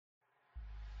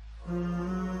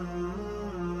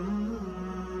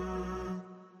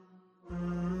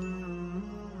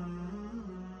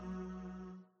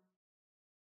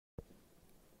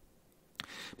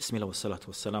Bismillah wa salatu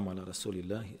wa salamu ala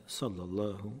rasulillahi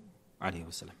sallallahu alaihi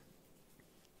wa sallam.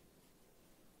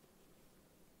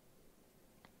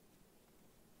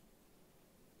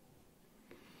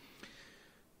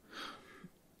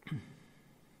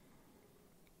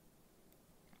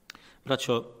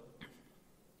 Braćo,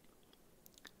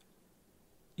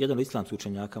 jedan od islamskih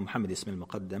učenjaka, Muhammed Ismail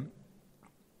Muqaddam,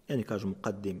 jedni kažu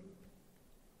Muqaddim,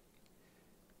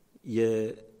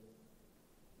 je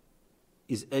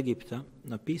iz Egipta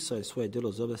napisao je svoje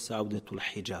djelo, zove se Audetul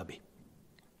Hijabi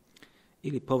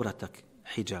ili povratak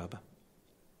hidžaba.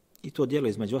 I to djelo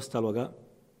između ostaloga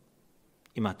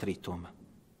ima 3 toma.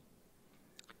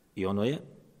 I ono je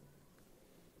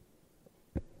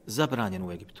zabranjeno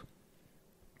u Egiptu.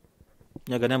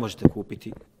 Njega ne možete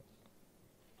kupiti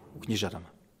u knjižarama.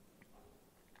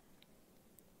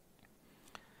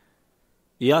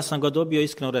 I ja sam ga dobio,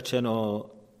 iskreno rečeno,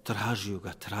 tražio,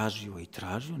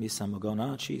 nisam mogao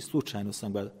naći i slučajno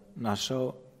sam ga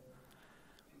našao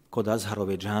kod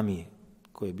Azharove džamije,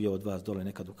 koji je bio od vas dole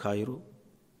nekad u Kairu.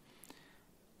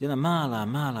 Jedna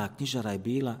mala knjižara je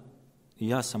bila i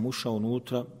ja sam ušao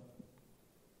unutra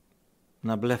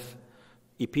na blef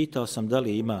i pitao sam da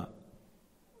li ima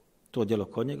to djelo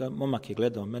kod njega. Momak je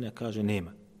gledao mene, kaže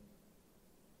nema.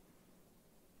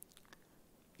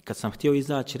 I kad sam htio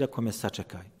izaći, rekao me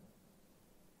sačekaj.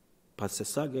 Pa se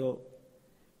sageo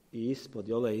i ispod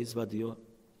jole izvadio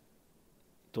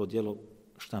to djelo,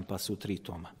 štampa se u 3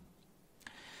 toma.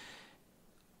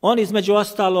 On između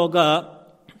ostaloga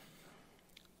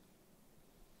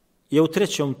je u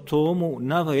 3. tomu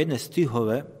naveo jedne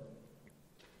stihove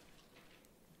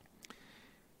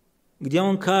gdje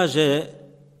on kaže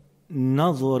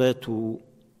nazoretu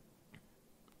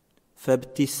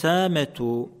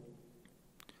febtisametu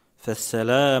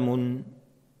feselamun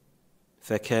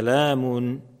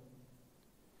fekelamun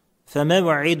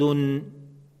femev'idun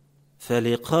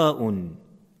feliqa'un.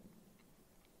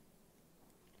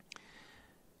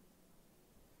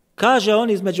 Kaže on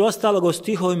između ostalog u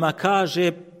stihovima,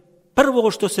 kaže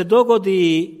prvo što se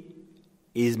dogodi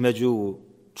između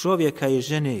čovjeka i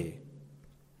žene,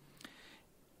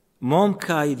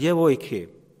 momka i djevojke,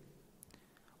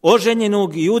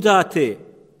 oženjenog i udate,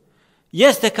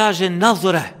 jeste, kaže,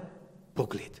 nazore,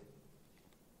 pogled.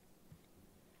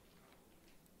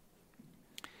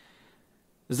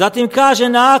 Zatim kaže,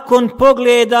 nakon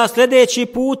pogleda sljedeći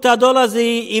puta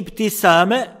dolazi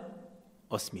ibtisame,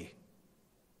 osmijeh.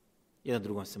 Jedan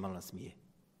drugom se malo nasmije,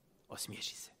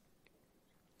 osmiješi se.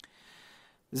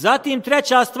 Zatim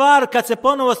 3. stvar, kad se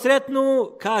ponovo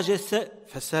sretnu, kaže se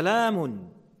feselamun,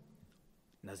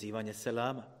 nazivanje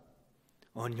selama.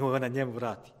 On nju na njemu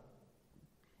vrati.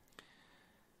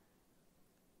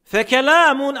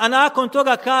 Fekelamun, a nakon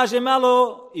toga kaže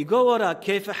malo i govora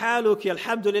kejfe haluki,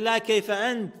 alhamdulillah, kejfe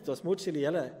ent. To smo učili,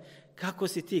 jel? Kako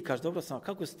si ti? Kaže, dobro sam,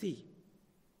 kako si ti?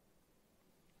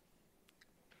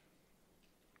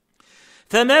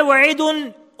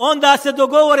 Femev'idun, onda se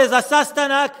dogovore za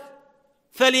sastanak,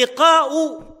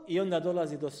 feliqa'u, i onda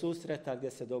dolazi do susreta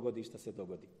gdje se dogodi šta se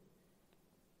dogodi.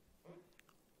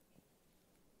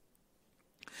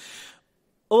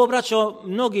 Ovo, braćo,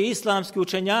 mnogi islamski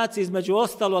učenjaci između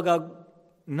ostaloga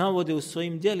navode u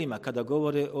svojim djelima kada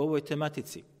govore o ovoj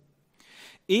tematici.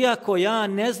 Iako ja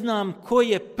ne znam ko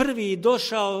je prvi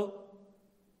došao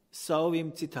sa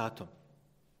ovim citatom.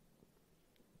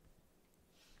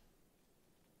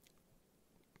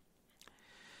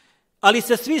 Ali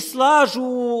se svi slažu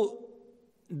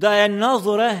da je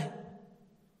nazore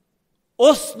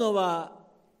osnova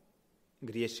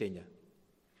griješenja.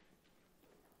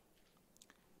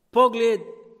 Pogled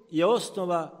je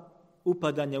osnova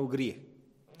upadanja u grijeh.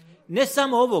 Ne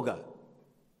samo ovoga,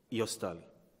 i ostali.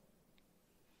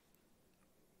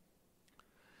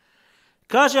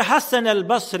 Kaže Hasan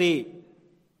al-Basri,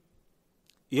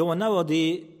 i ovo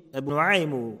navodi Ibn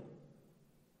Nu'aymu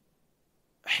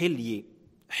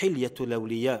Hiljetu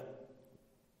Levlija.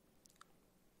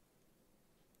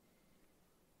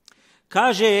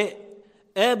 Kaže,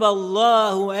 eba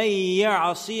Allahu en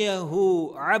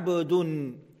ja'asijahu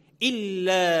abdun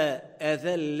illa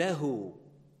adhallahu.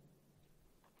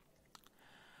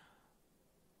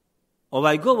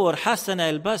 Ovaj govor Hasana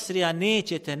el-Basrija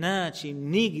nećete naći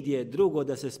nigdje drugo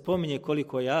da se spominje,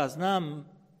 koliko ja znam,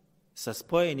 sa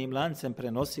spojenim lancem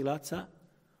prenosilaca,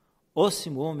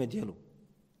 osim u ovome dijelu.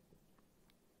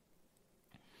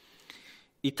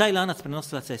 I taj lanac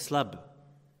prenosilaca je slab.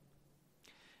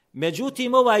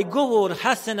 Međutim, ovaj govor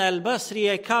Hasana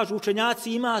el-Basrije, kažu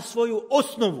učenjaci, ima svoju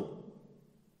osnovu.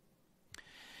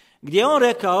 Gdje je on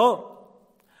rekao,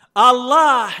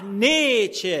 Allah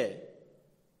neće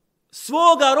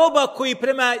svoga roba koji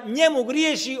prema njemu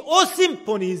griješi osim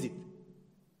poniziti.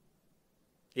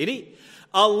 Ili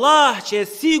Allah će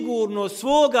sigurno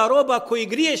svoga roba koji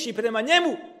griješi prema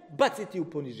njemu baciti u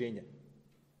poniženje.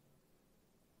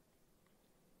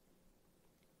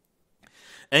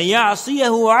 En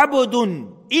ja'sijehu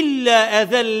abudun illa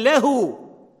adallahu.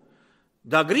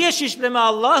 Da griješiš prema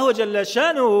Allahu dželle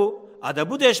šanuhu, a da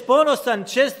budeš ponosan,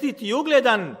 čestit i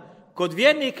ugledan kod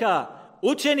vjernika,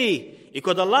 učeni i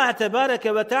kod Allaha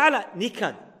tebareke ve ta'ala,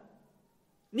 nikad.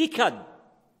 Nikad.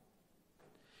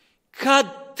 Kad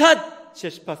tad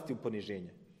ćeš pasti u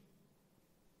poniženje.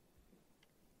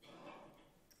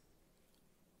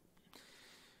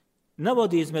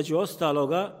 Navodi između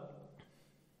ostaloga,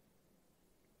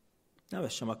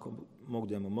 navešćemo ako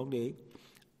budemo mogli,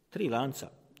 3 lanca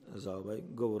za ovaj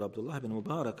govor Abdullah ibn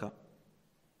Mubaraka.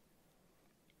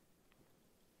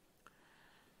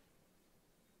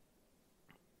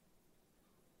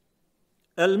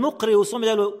 Al-Muqri u svom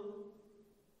djelu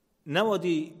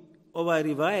navodi ovaj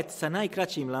rivajet sa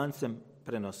najkraćim lancem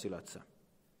prenosilaca.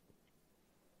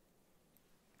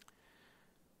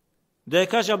 Da je,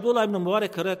 kaže, Abdullah ibn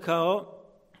Mubarak rekao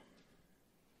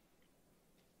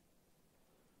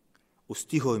u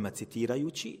stihovima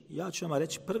citirajući, ja ću vam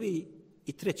reći 1.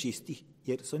 i 3. stih,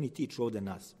 jer se oni tiču ovdje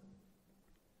nas.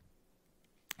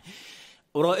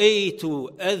 Ra'aytu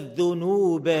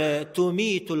adh-dhunuba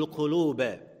tumitu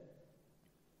al-quluba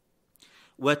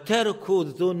wa tarku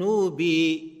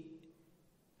adh-dhunubi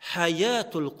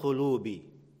hayatu al-qulubi.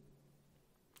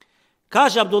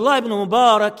 Kaže Abdullah ibn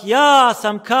Mubarak, ja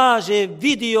sam, kaže,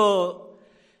 vidio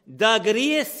da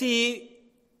grijesi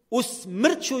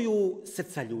usmrćuju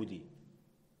srca ljudi.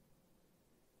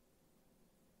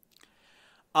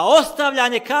 A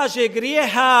ostavljanje, kaže,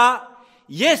 grijeha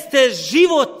jeste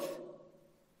život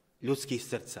ljudskih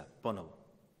srca. Ponovo.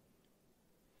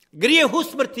 Grijeh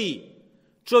usmrti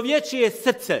čovječije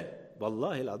srce.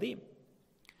 Wallahi l'adim.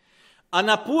 A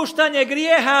napuštanje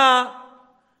grijeha,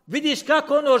 vidiš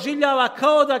kako ono oživljava,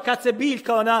 kao da kad se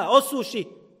biljka ona osuši,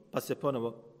 pa se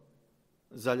ponovo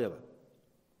zaljeva.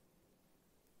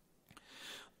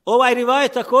 Ovaj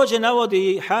rivajet također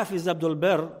navodi Hafiz Abdul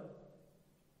Ber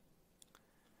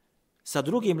sa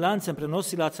drugim lancem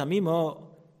prenosilaca mimo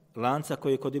lanca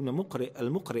koji je kod Ibn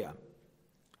al-Muqri'a.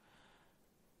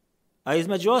 A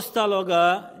između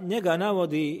ostaloga njega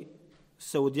navodi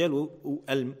se u dijelu u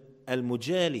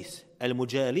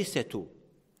al-Muđalisetu,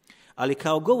 ali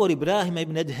kao govor Ibrahima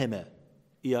ibn Edheme,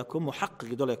 iako muhakkik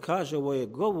dole kaže, ovo je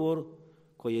govor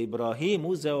koji je Ibrahim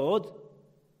uzeo od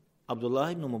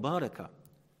Abdullah ibn Mubaraka.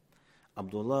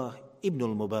 Abdullah ibn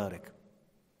al-Mubarak.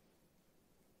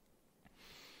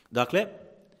 Dakle,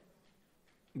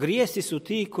 grijesi su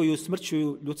ti koji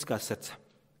usmrćuju ljudska srca.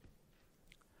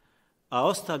 A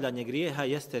ostavljanje grijeha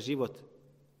jeste život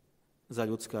za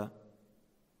ljudska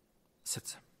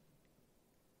srca.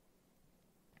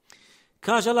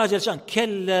 Kaže Allah dželešan,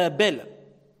 kella bel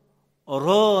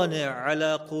rane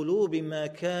ala kulubi ma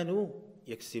kanu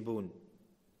yaksibun.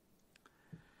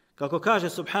 Kako kaže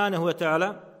subhanahu wa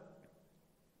ta'ala,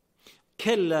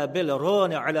 kella bel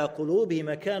rane ala kulubi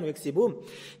ma kanu yaksibun.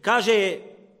 Kaže,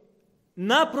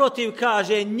 naprotiv,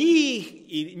 kaže, njih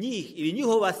ili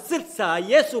njihova srca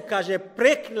jesu, kaže,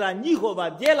 prekrila njihova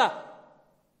djela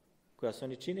koja su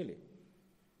oni činili.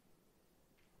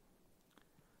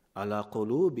 Ala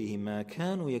qulubihim ma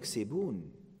kanu yaksibun.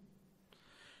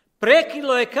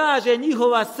 Prekrilo je, kaže,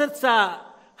 njihova srca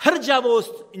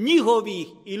hrđavost njihovih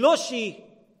i loših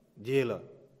djela.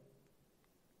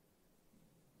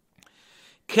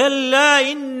 Kalla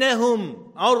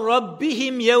innahum an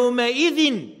rabbihim yawma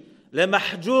idhin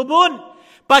lemahđubun.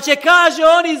 Pa će, kaže,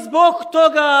 oni zbog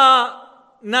toga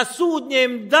na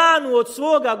sudnjem danu od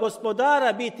svoga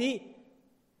gospodara biti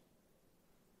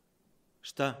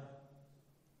šta?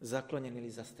 Zaklonjeni ili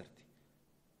zastrti.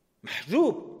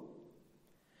 Mahđub.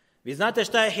 Vi znate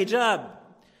šta je hidžab?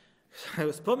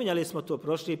 Spominjali smo to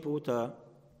prošli puta.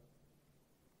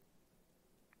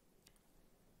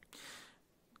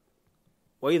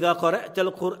 وَإِذَا قَرَأْتَ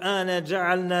الْقُرْآنَ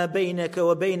جَعَلْنَا بَيْنَكَ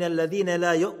وَبَيْنَ الَّذِينَ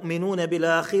لَا يُؤْمِنُونَ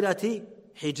بِالْآخِرَةِ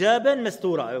حِجَابًا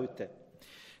مَسْتُورًا.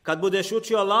 Kad budeš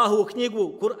učio Allahu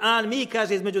knjigu, Kur'an, mi,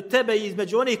 kaže, između tebe i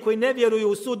između onih koji ne vjeruju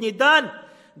u sudnji dan,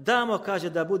 damo, kaže,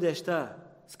 da bude šta?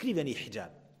 Skriveni hidžab.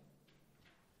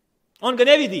 On ga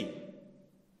ne vidi.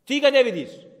 Ti ga ne vidiš.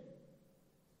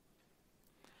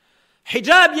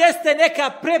 Hidžab jeste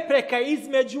neka prepreka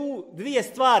između dvije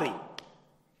stvari.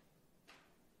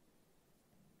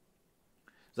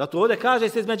 Zato ovdje kaže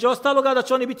se između ostaloga da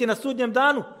će oni biti na sudnjem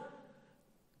danu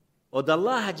od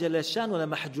Allaha dželešanu na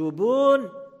mahđubun,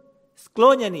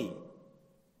 sklonjeni,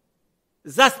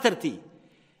 zastrti.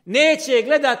 Neće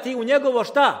gledati u njegovo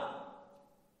šta?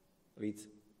 Lice.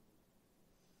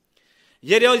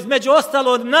 Jer je između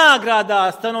ostalo od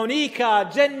nagrada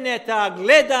stanovnika dženneta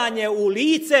gledanje u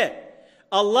lice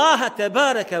Allaha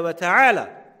tebareke ve ta'ala.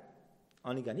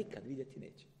 Oni ga nikad vidjeti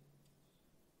neće.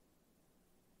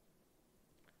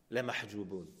 Le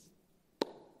mahđubun.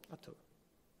 Gotovo.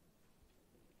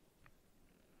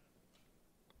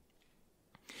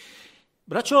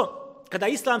 Braćo, kada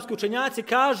islamski učenjaci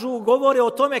govore o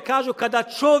tome, kažu kada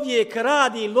čovjek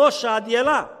radi loša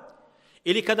djela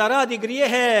ili kada radi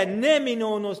grijehe,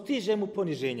 neminovno stiže mu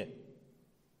poniženje.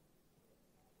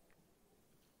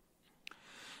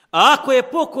 A ako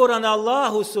je pokoran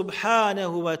Allahu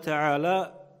subhanahu wa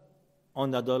ta'ala,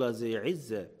 onda dolazi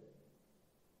izze.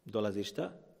 Dolazi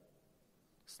šta?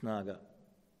 Snaga.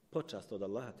 Počast od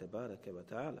Allaha tebareke wa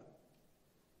ta'ala.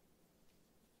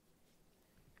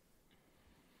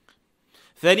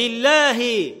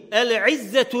 Felillahi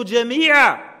al-izzetu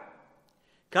džemi'a.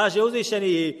 Kaže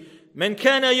uzvišeni, men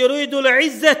kana yuridu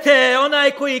al-izzete,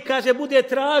 onaj koji, kaže, bude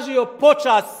tražio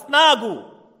počast, snagu,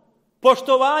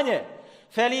 poštovanje.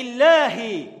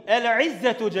 Felillahi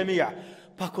al-izzetu džemi'a.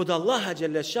 Pa kod Allaha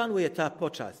dželle šanu je ta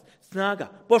počast, snaga,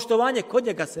 poštovanje kod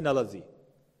njega se nalazi.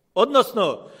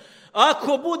 Odnosno,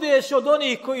 ako budeš od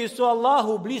onih koji su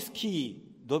Allahu bliski,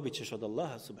 dobit ćeš od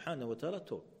Allaha subhanahu wa ta'ala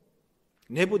to.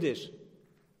 Ne budeš,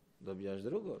 dobijaš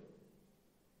drugo.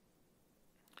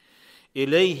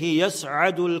 Ilejhi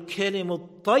jas'adul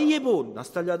kelimu tajibu,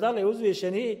 nastavlja dalje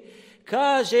uzvišeni,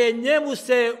 kaže njemu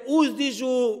se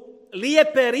uzdižu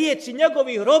lijepe riječi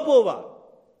njegovih robova.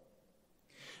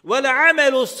 Wal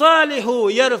amelu salihu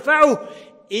yarfa'u,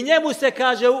 i njemu se,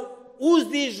 kaže,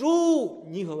 uzdižu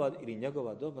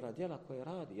njegova dobra djela koje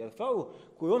radi, yarfa'u,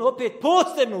 koju on opet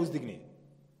posebno uzdigne.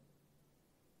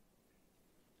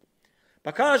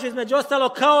 Pa kaže između ostalo,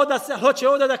 kao da se hoće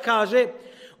ovdje da kaže,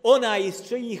 onaj iz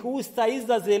čijih usta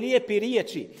izlaze lijepi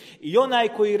riječi i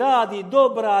onaj koji radi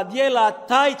dobra djela,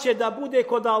 taj će da bude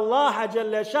kod Allaha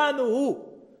dželle šanuhu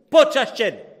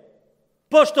počašćen,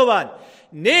 poštovan.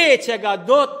 Neće ga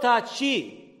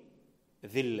dotaći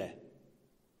zille,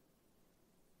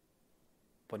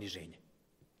 poniženje.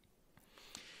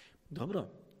 Dobro.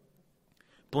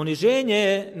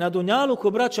 Poniženje na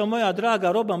dunjaluku, braćo moja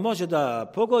draga, roba može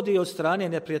da pogodi od strane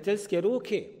neprijateljske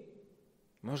ruke.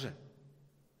 Može.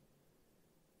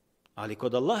 Ali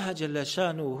kod Allaha dželle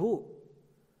šanuhu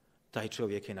taj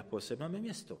čovjek je na posebnom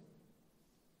mjestu.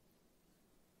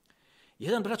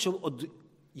 Jedan, braćo, od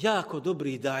jako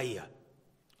dobrih daija,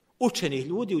 učenih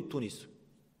ljudi u Tunisu.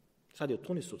 Sad je u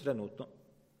Tunisu trenutno.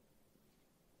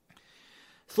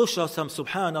 Slušao sam,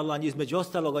 subhanallah, između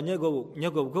ostaloga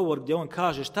njegov govor gdje on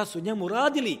kaže šta su njemu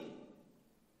radili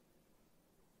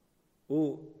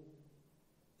u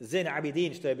Zen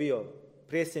Abidin, što je bio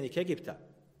predsjednik Egipta,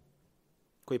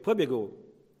 koji pobjegao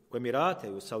u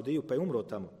Emirate, u Saudiju, pa je umro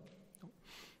tamo.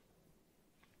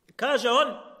 Kaže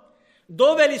on,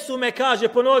 doveli su me,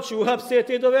 kaže, po noći u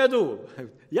hapsete i dovedu.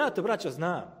 Ja to, braćo,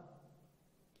 znam.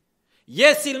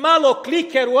 Jesi li malo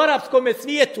kliker u arapskom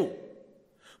svijetu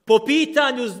po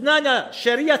pitanju znanja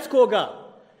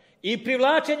šerijatskoga i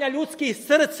privlačenja ljudskih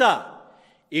srca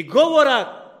i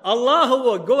govora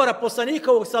Allahovog, govora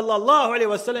poslanikovog sallallahu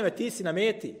alejhi ve selleme, ti si na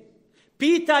meti.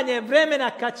 Pitanje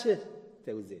vremena kad će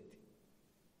te uzeti.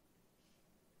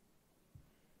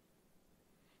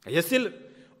 A jesi li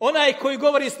onaj koji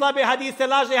govori slabe hadise,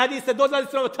 laže hadise, dolazi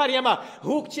s novotarijama,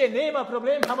 hukće, nema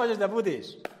problema, možeš da budeš.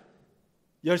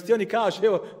 Još ti oni kažu,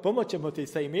 evo, pomoćemo ti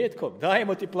sa imetkom,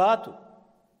 dajemo ti platu.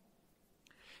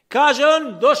 Kaže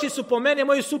on, došli su po mene,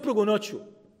 moju suprugu noću.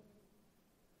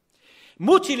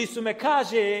 Mučili su me,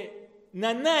 kaže,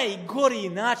 na najgoriji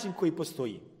način koji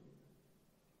postoji.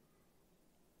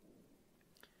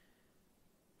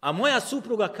 A moja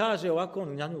supruga, kaže, ovako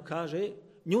on na nju kaže,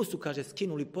 nju su, kaže,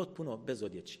 skinuli potpuno bez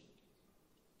odjeći.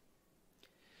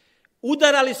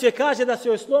 Udarali su je, kaže, da su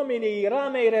joj slomili i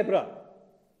rame i rebra.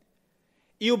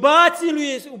 I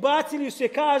ubacili su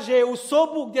je, kaže, u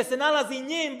sobu gdje se nalazi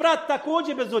njen brat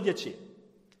također bez odjeći.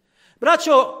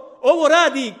 Braćo, ovo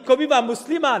radi ko biva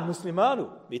musliman muslimanu.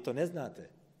 Vi to ne znate.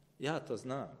 Ja to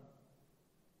znam.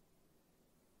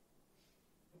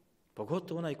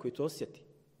 Pogotovo onaj koji to osjeti.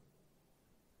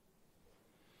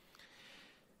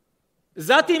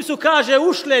 Zatim su, kaže,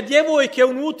 ušle djevojke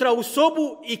unutra u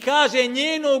sobu i, kaže,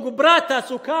 njenog brata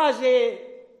su, kaže,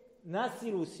 na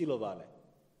silu silovale.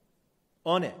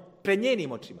 One, pred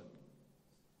njenim očima.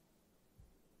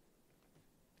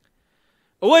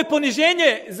 Ovo je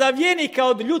poniženje za vjernika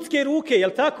od ljudske ruke,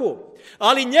 jel tako?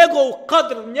 Ali njegov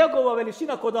kadr, njegova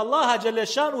veličina kod Allaha dželle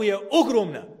šanu je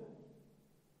ogromna.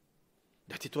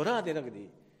 Da ti to rade radi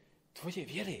tvoje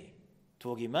vjere,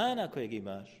 tvog imana kojeg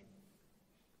imaš.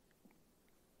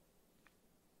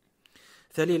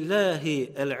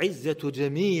 Falillahi al-izzetu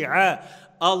džemi'a.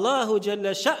 Allahu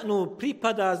dželle ša'nu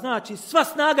pripada, znači, sva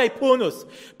snaga i ponos.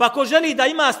 Pa ako želi da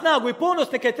ima snagu i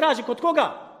ponos, neka je traži kod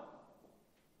koga?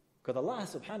 Kod Allaha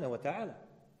subhanahu wa ta'ala.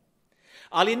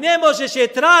 Ali ne možeš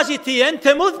je tražiti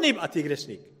ente muznib, a ti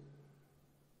grešnik.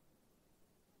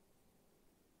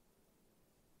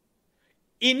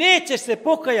 I nećeš se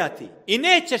pokajati, i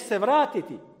nećeš se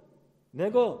vratiti,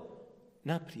 nego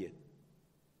naprijed.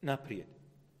 Naprijed.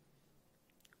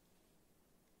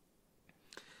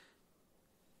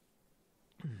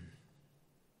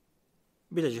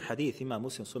 Bilježi hadith ima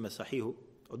Muslim svome sahihu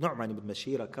od Nu'man ibn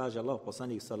Bešira, kaže Allah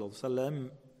poslanik sallallahu sallam: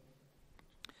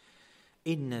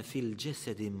 Inna fil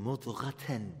jasadi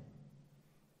mudghatan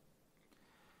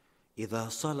idha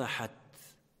salahat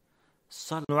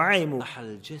صنعيم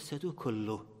الجسد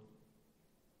كله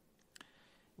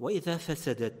وإذا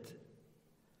فسدت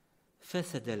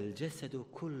فسد الجسد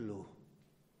كله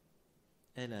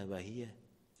ألا وهي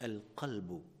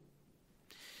القلب.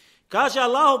 Kaže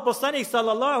Allahu poslanik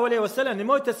sallallahu alejhi ve sellem,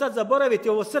 nemojte sad zaboraviti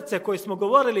ovo srce koje smo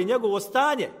govorili, njegovo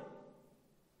stanje.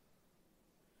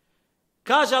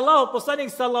 Kaže Allahu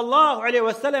poslanik sallallahu alejhi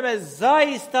ve sellem,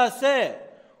 zaista se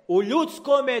u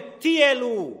ljudskome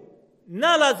tijelu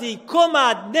nalazi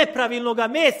komad nepravilnog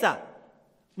mesa.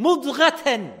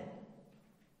 Mudghaten.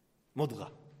 Mudga.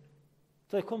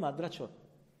 To je komad, braćo,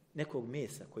 nekog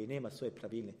mesa koji nema svoje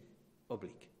pravilne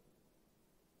oblike.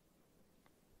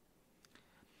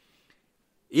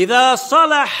 Iza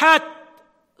salahat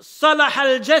salaha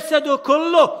al-jasadu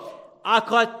kullu.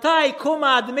 Ako taj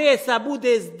komad mesa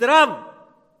bude zdrav,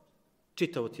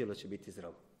 čitavo tijelo će biti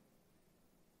zdravo.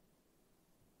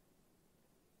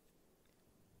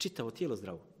 Čitavo tijelo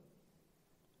zdravo.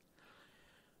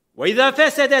 Wa iza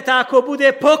fasadat, ako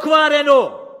bude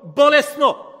pokvareno,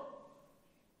 bolesno,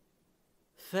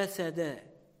 fasada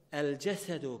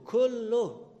al-jasadu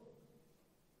kullu.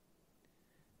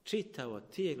 Čitavo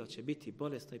tijelo će biti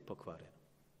bolesno i pokvareno.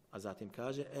 A zatim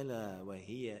kaže ela wa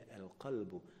hiya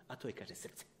al-qalbu, a to je, kaže,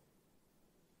 srce.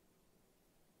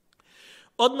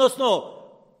 Odnosno,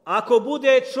 ako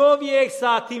bude čovjek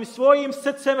sa tim svojim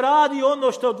srcem radi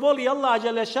ono što voli Allah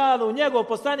dželle šanu, njegov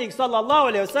poslanik sallallahu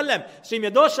alejhi ve sellem, s čim je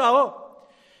došao,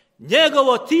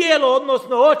 njegovo tijelo,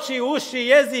 odnosno oči, uši,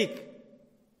 jezik,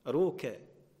 ruke,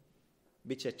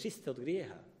 biće čiste od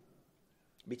grijeha,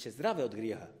 biće zdrave od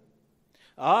grijeha.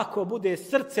 A ako bude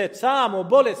srce samo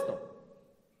bolesno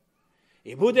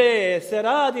i bude se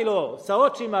radilo sa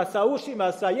očima, sa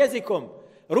ušima, sa jezikom,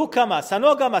 rukama, sa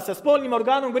nogama, sa spolnim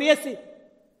organom grijesi,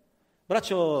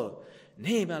 braćo,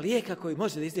 nema lijeka koji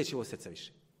može da izliječi ovo srce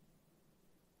više.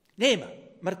 Nema,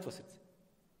 mrtvo srce.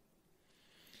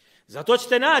 Zato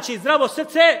ćete naći zdravo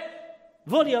srce,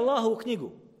 voli Allahovu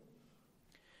knjigu.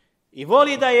 I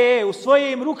voli da je u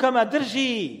svojim rukama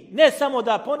drži, ne samo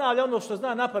da ponavlja ono što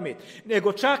zna napamet,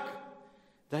 nego čak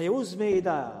da je uzme i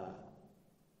da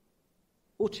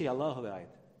uči Allahove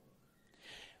ajete.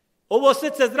 Ovo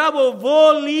srce zdravo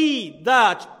voli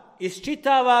da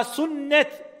isčitava sunnet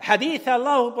haditha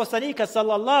Allahu poslanika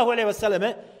sallallahu alejhi ve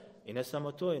selleme, i ne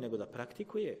samo to, nego da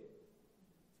praktikuje.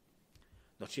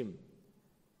 Znači,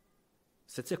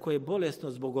 srce koje je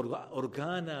bolesno zbog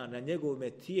organa na njegovome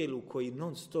tijelu koji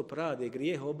non stop rade,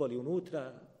 grijehe oboli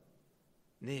unutra,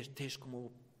 ne, teško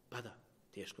mu pada,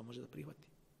 teško može da prihvati.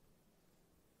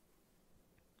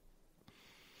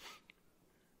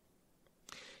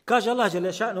 Kaže Allah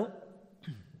dželle šanu: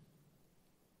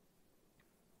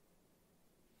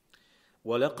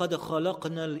 وَلَقَدْ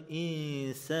خَلَقْنَا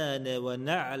الْإِنسَانَ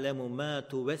وَنَعْلَمُ مَا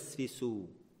تُوَسْوِسُ.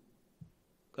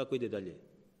 Kako ide dalje?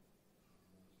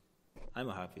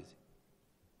 Ajmo, hafizi.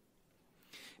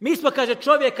 Mi smo, kaže,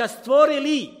 čovjeka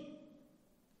stvorili.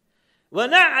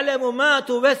 وَنَعْلَمُ مَا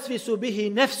تُوَسْوِسُ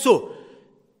بِهِ نَفْسُ.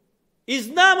 I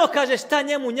znamo, kaže, šta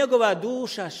njemu njegova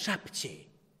duša šapće.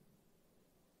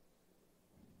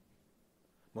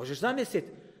 Možeš zamisliti,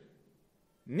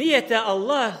 nije te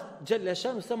Allah dželle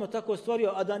šanu samo tako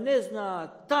stvorio, a da ne zna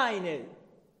tajne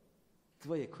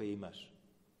tvoje koje imaš.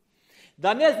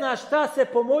 Da ne zna šta se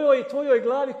po mojoj i tvojoj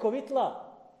glavi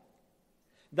kovitla.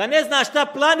 Da ne znaš šta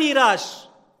planiraš,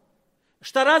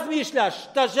 šta razmišljaš,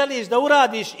 šta želiš da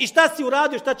uradiš i šta si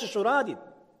uradio, šta ćeš uraditi.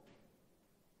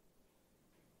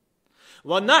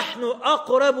 وَنَحْنُ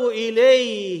أَقْرَبُ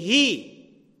إِلَيْهِ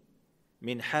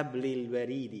مِنْ حَبْلِ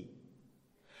الْوَرِيدِ.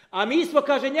 A mi smo,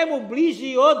 kaže, njemu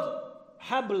bliži od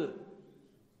habl.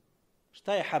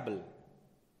 Šta je habl?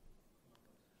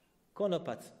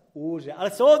 Konopac, uže.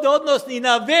 Ali se ovdje odnosi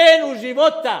na venu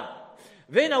života.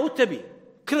 Vena u tebi,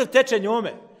 krv teče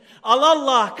njome. Ali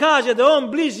Allah kaže da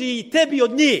on bliži i tebi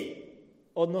od nje.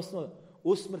 Odnosno,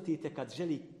 usmrtite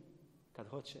kad kad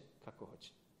hoće, kako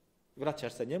hoće.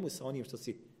 Vraćaš se njemu sa onim što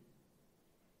si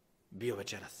bio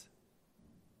večeras.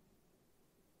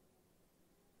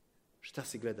 Šta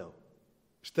si gledao?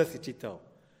 Šta si čitao?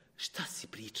 Šta si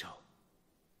pričao?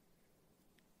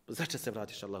 Zašto se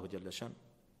vratiš Allahu dželle šanu?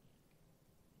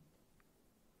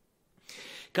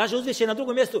 Kaže uzvišen na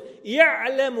drugom mjestu: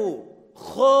 "Ja'lamu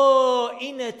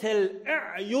kha'inatal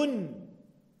a'yun."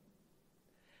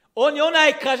 On je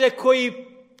onaj, kaže, koji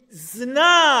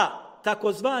zna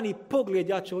takozvani pogled,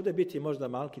 ja ću ovdje biti možda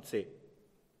malkice.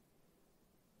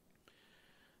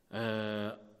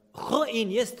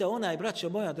 Kha'in jeste onaj, braćo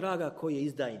moja draga, koji je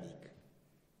izdajnik.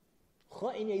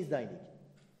 Kha'in je izdajnik.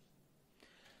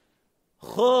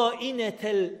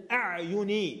 Kha'inatal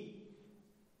a'yuni.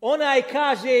 Onaj,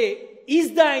 kaže,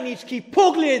 izdajnički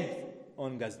pogled,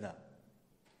 on ga zna.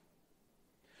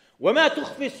 وَمَا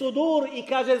تُخْفِ sudur, i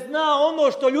kaže zna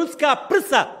ono što ljudska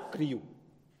prsa kriju.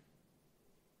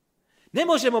 Ne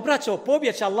možemo, braćo,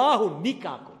 pobjeći Allahu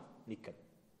nikako. Nikad.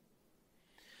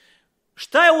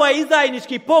 Šta je ovaj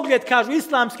izdajnički pogled, kažu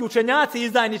islamski učenjaci,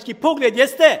 izdajnički pogled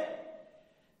jeste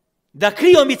da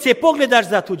kriomice pogledaš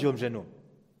za tuđom ženom.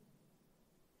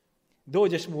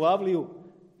 Dođeš mu u avliju,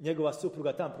 njegova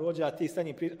supruga tam prođe, a ti sa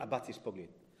njim a baciš pogled.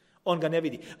 On ga ne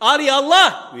vidi. Ali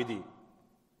Allah vidi.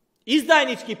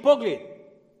 Izdajnički pogled.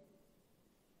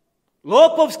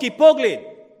 Lopovski pogled.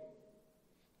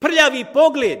 Prljavi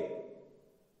pogled.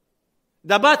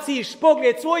 Da baciš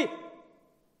pogled svoj,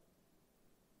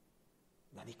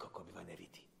 da niko biva ne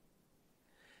vidi.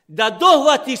 Da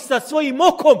dohvatiš sa svojim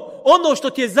okom ono što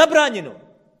ti je zabranjeno.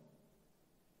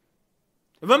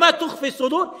 Vama tuhfe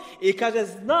sudur, i kaže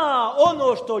zna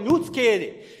ono što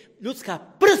ljudska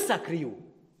prsa kriju.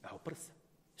 Evo prsa.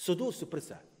 Sudur su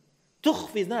prsa.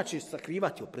 Tuhfi znači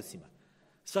sakrivati u prsima.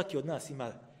 Svaki od nas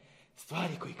ima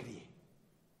stvari koje krije.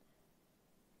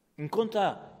 In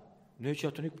konta, neće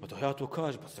ja to nikom, pa da ja to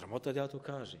kažem, pa sramota da ja to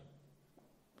kažem.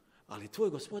 Ali tvoj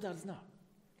gospodar zna.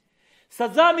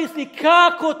 Sad zamisli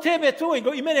kako tebe tvoj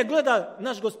i mene gleda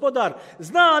naš gospodar.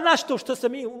 Zna našto što se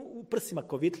mi u prsima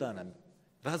kovitla nam.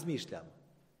 Razmišljamo.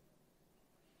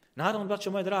 Naravno,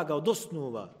 braćo moja draga, od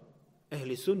osnova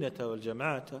ehli sunneta wal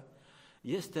džemata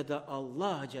jeste da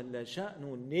Allah dželle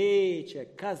šanu neće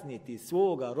kazniti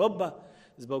svoga roba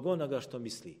zbog onoga što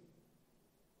misli.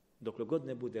 Dokle god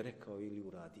ne bude rekao ili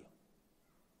uradio.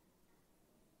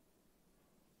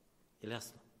 Je li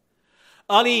jasno?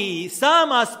 Ali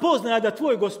sama spoznaja da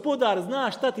tvoj gospodar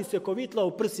zna šta ti se kovitla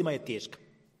u prsima je teška.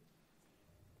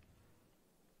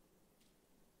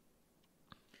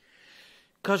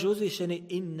 Kaže uzvišeni: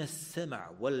 inna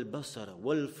as-sam'a wal basara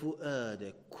wal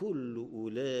fu'ada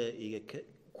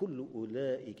kullu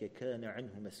ulaika kana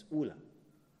anhu mas'ula.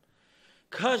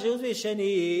 Kaže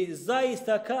uzvišeni,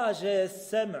 zaista kaže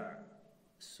sam'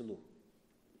 sluh,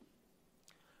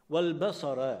 wal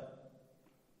basara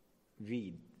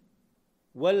vid,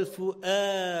 wal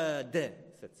fu'ada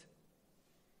srce.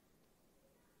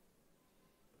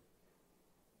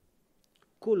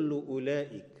 Kullu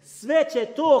ulaik, sve će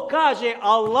to, kaže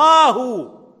Allahu,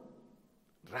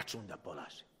 račun da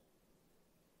polaže.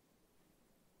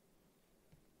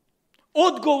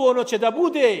 Odgovorno će da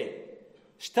bude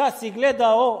šta si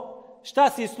gledao, šta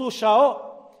si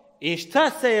slušao i šta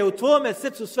se je u tvome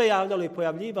srcu sve javljalo i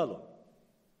pojavljivalo.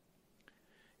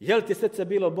 Je li ti srce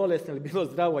bilo bolesno ili bilo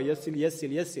zdravo, jesi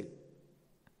li?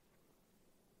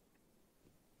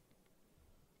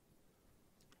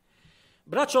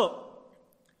 Braćo,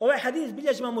 ovaj hadis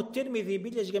bilježi imamo Tirmidhi,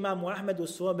 bilježi ga imamo Ahmed u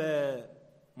svome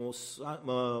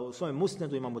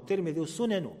musnedu, imamo Tirmidhi u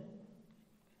sunenu.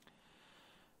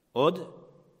 Od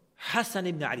Hasan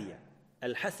ibn Alija.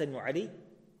 Al-Hasan ibn Ali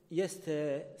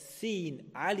jeste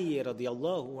sin Ali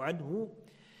radijallahu anhu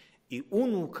i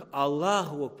unuk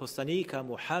Allahovog poslanika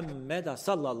Muhammeda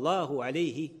sallallahu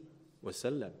alaihi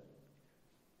wasallam.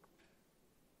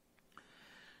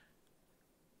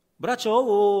 Braćo,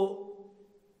 ovo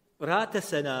vrate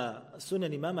se na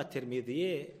sunen imama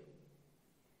Tirmidije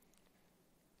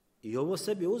i ovo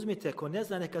sebi uzmite, ko ne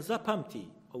zna neka zapamti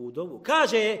ovu dovu.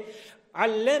 Kaže: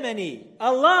 allemeni,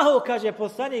 Allahu, kaže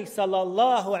poslanik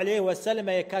sallallahu alejhi ve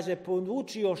selleme je, kaže,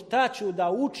 podučio šta ću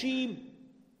da učim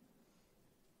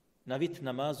na vitr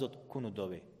namazu od kunut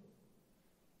dove.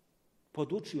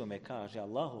 Podučio me, kaže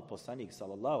Allahu poslanik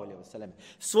sallallahu alejhi ve selleme,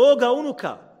 svoga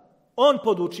unuka, on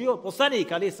podučio,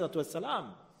 poslanik alejhi salatu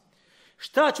vesselam,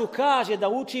 šta ću, kaže, da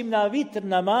učim na vitr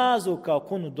namazu kao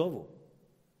kunut dovu.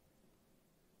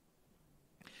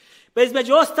 Pa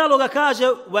između ostaloga kaže: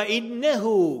 wa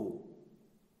innehu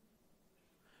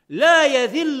la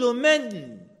yadhillu man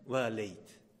walait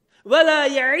wa la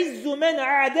ya'izzu man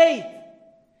adait.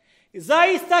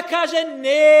 Zaista, kaže,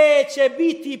 neće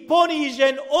biti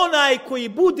ponižen onaj koji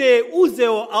bude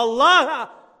uzeo Allaha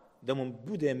da mu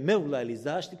bude mevla ili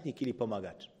zaštitnik ili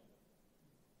pomagač.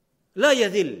 La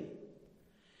yadil.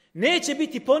 Neće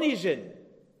biti ponižen.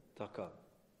 Takav.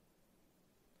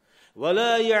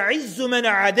 Wala ya'izzu man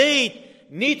adait.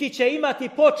 Niti će imati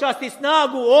počast i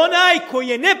snagu onaj koji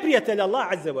je neprijatelj Allah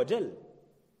azza wa jal.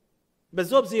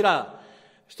 Bez obzira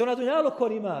što na dunjaluku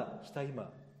on ima, šta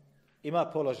ima? Ima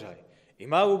položaj,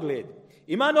 ima ugled,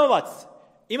 ima novac,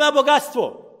 ima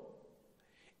bogatstvo,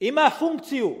 ima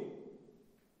funkciju.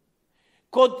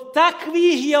 Kod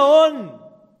takvih je on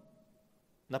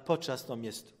na počasnom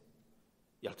mjestu.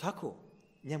 Jel tako?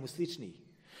 Njemu sličnih.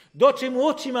 Dočim u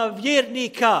očima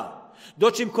vjernika,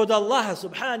 dočim kod Allaha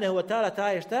subhanahu wa ta'ala,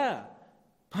 taj je šta?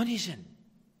 Ponižen.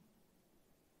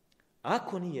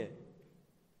 Ako nije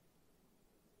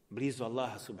blizu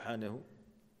Allaha subhanahu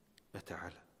wa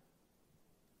ta'ala.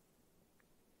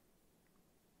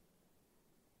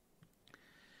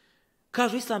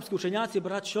 Kažu islamski učenjaci,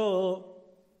 braćo,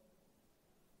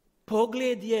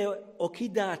 pogled je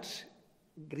okidač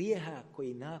grijeha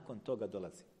koji nakon toga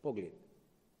dolazi. Pogled.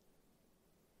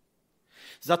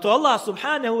 Zato Allah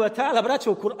subhanahu wa ta'ala,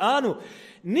 braćo, u Kur'anu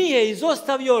nije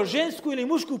izostavio žensku ili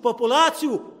mušku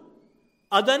populaciju,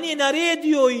 a da nije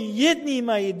naredio i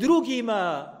jednima i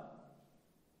drugima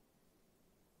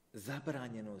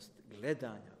zabranjenost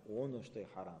gledanja u ono što je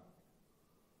haram.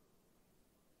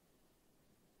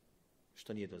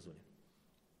 Što nije dozvoljeno.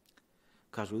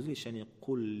 Kažu uzvišeni,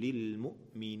 قُلْ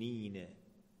لِلْمُؤْمِنِينَ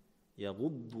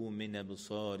يَغُضُّوا مِنْ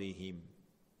أَبْصَارِهِمْ.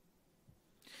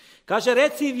 Kaže,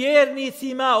 reci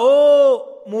vjernicima,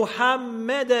 o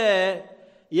Muhammede,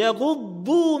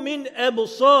 يَغُضُّوا مِنْ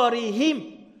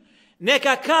أَبْصَارِهِمْ.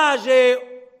 Neka kaže,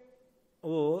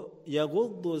 o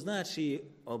يَغُضُّ znači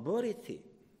oboriti.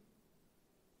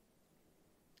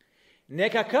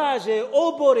 Neka kaže,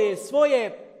 obore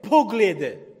svoje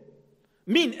poglede.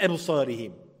 Min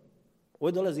ebusarihim.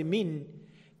 Ovdje dolazi min,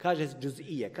 kaže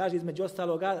džuz'ije. Kaže između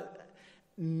ostaloga,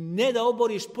 ne da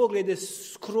oboriš poglede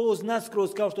skroz,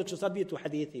 naskroz, kao što ću sad biti u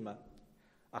hadithima.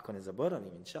 Ako ne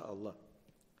zaboravim, inša Allah.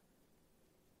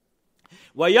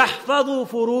 Wa yahfadhu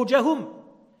furuđahum.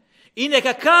 I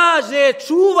neka kaže,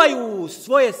 čuvaju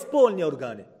svoje spolne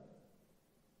organe.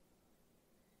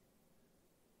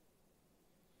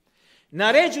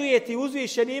 Naređuje ti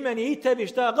uzvišeni imeni i tebi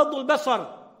šta? Gadul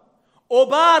basar.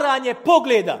 Obaranje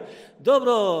pogleda.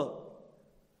 Dobro,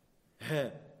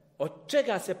 od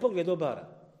čega se pogled obara?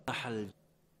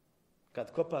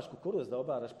 Kad kopaš kukuruz da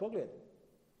obaraš pogled.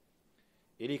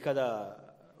 Ili kada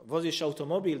voziš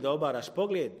automobil da obaraš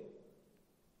pogled.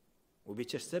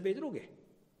 Ubićeš sebe i druge.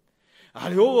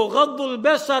 Ali ovo gadul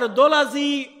basar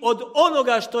dolazi od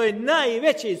onoga što je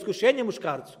najveće iskušenje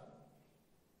muškarcu.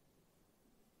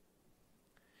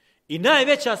 I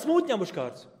najveća smutnja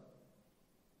muškarcu.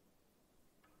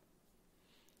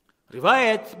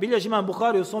 Rivajet bilježi imam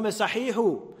Buhari u svome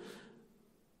sahihu.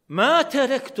 Ma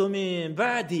terektu min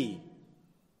ba'di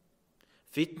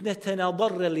fitneten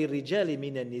adarre li riđali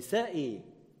mine nisai.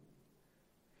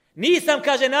 Nisam,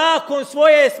 kaže, nakon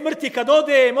svoje smrti kad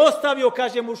odem ostavio,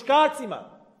 kaže,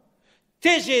 muškarcima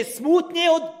teže smutnje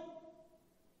od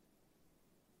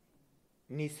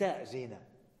nisa, žena.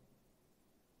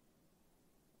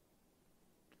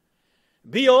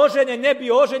 Bio oženjen, ne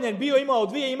bio oženjen, bio imao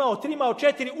 2, imao 3, imao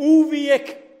 4, uvijek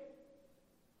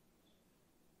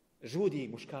žudi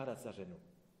muškarac za ženu.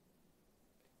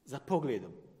 Za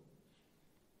pogledom.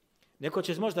 Neko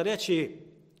će možda reći,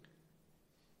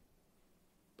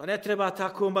 pa ne treba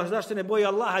tako, baš zašto ne boji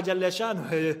Allaha dželešanu.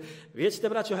 Vidjet ćete,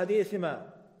 braćo,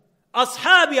 hadisima.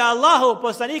 Ashabi Allahov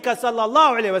poslanika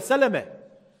sallallahu alejhi ve selleme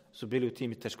su bili u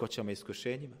tim teškoćama i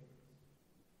iskušenjima.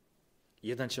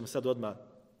 Jedan ćemo sad odmah,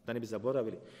 da ne bi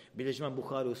zaboravili, bilježi imam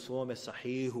Buhari u svome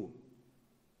sahihu.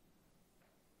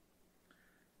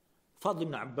 Fadl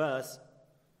ibn Abbas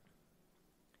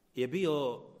je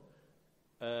bio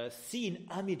sin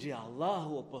amidže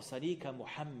Allahu poslanika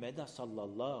Muhammeda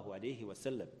sallallahu alejhi ve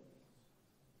sellem.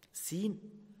 Sin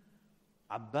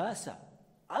Abbasa,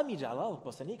 amidže Allahu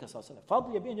poslanika sallallahu alejhi ve sellem.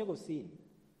 Fadl je bio njegov sin.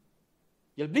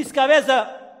 Jel bliska veza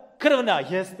krvna?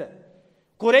 Jeste.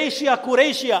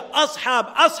 Kurejšija,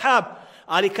 ashab.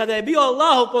 Ali kada je bio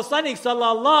Allahu poslanik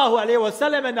sallallahu alejhi ve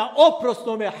selleme na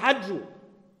oprosnome hadžu,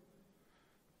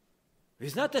 vi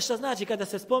znate šta znači kada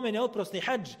se spomene oprosni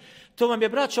hadž? To vam je,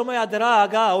 braćo moja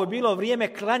draga, ovo je bilo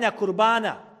vrijeme klanja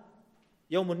kurbana.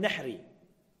 Jeumun nehri.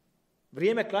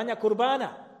 Vrijeme klanja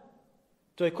kurbana.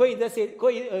 To je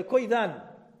koji dan?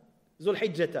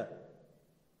 Zulhidžeta.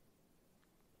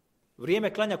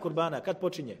 Vrijeme klanja kurbana. Kad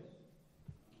počinje?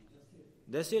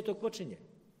 10. počinje.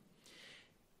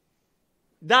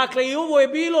 Dakle, i ovo je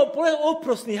bilo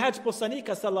oprosni hadž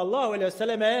poslanika, sallallahu alejhi ve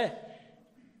selleme,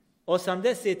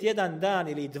 81 dan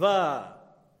ili 2,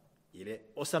 ili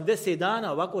 80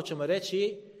 dana, ovako ćemo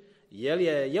reći, jer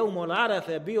je Jeumul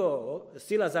Arafe bio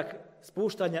silazak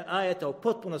spuštanja ajeta u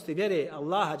potpunosti vjere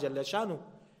Allaha dželle šanu,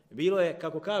 bilo je,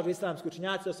 kako kažu islamski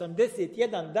učenjaci,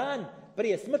 81 dan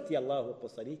prije smrti Allahovog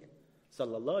poslanika,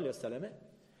 sallallahu alejhi ve selleme,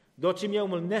 dočim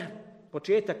Jeumul Nehr,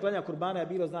 početak klanja kurbana je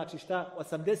bilo, znači šta,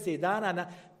 80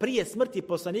 dana prije smrti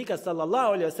poslanika, sallallahu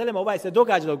alejhi ve selleme, ovaj se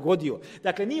dogodio.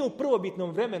 Dakle, nije u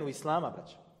prvobitnom vremenu Islama,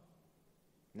 braćo,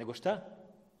 nego šta?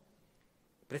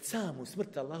 Pred samu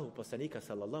smrt Allahovog poslanika,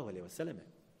 sallallahu alejhi ve selleme.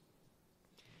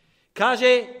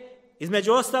 Kaže,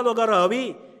 između ostaloga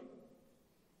ravi,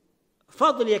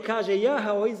 Fadl je, kaže,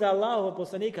 jahao iza Allahovog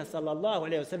poslanika, sallallahu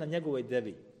alejhi ve sellem, njegovoj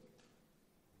devi.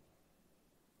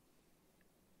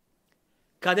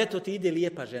 Kad eto ti ide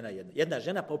lijepa žena jedna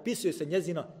žena, pa opisuje se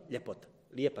njezino ljepota.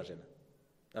 Lijepa žena.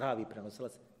 Ravi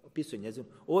prenosilac, opisuje njezinu.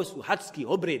 Ovo su hadžski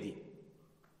obredi.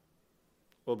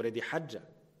 Obredi hadža.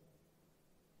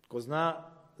 Ko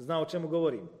zna o čemu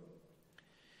govorim.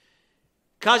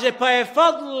 Kaže, pa je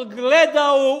Fadl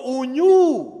gledao u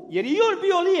nju, jer i on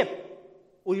bio lijep.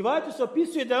 U rivajetu se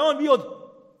opisuje da je on bio od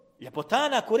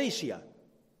ljepotana Kurejšija.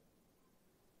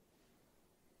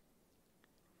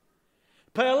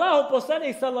 Pa je Allahov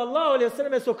poslanik, sallallahu alejhi ve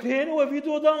selleme, se okrenuo i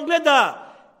vidio da on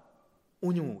gleda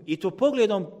u nju. I to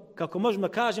pogledom, kako možemo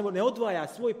kažemo, ne odvaja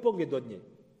svoj pogled od nje.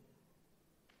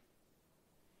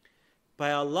 Pa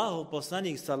je Allahov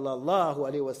poslanik, sallallahu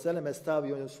alejhi ve selleme,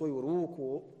 stavio svoju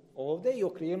ruku ovdje i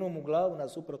okrenuo mu glavu na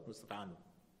suprotnu stranu.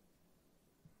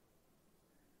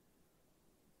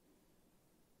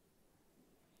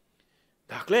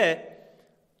 Dakle,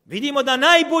 vidimo da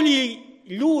najbolji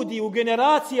ljudi u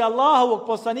generaciji Allahovog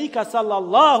poslanika,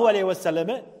 sallallahu alejhi ve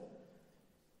selleme,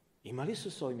 imali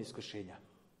su s ovim iskušenja.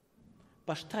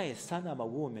 Pa šta je sa nama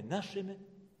u ovome našem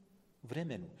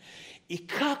vremenu? I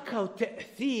kakav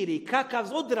te'thir i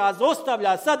kakav odraz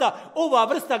ostavlja sada ova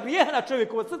vrsta grijeha na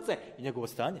čovjekovo srce i njegovo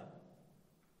stanje?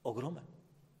 Ogroman.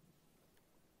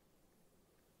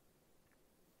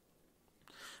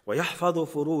 وَيَحْفَظُ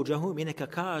فُرُوجَهُمْ, i neka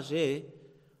kaže,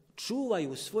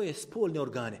 čuvaju svoje spolne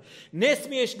organe. Ne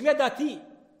smiješ gledati,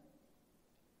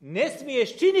 ne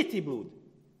smiješ činiti blud.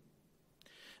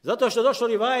 Zato što došlo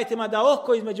rivajetima da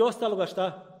oko između ostaloga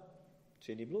šta?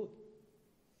 Čini blud.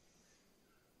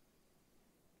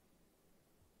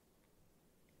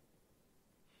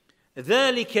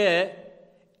 Zalike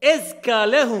ezka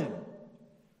lehum.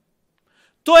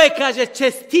 To je, kaže,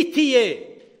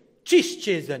 čestitije,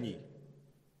 čišće za njih.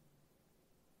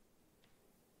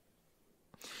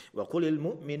 وَقُلِ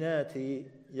الْمُؤْمِنَاتِ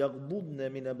يَغْضُضْنَ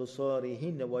مِنْ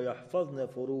أَبْصَارِهِنَّ وَيَحْفَظْنَ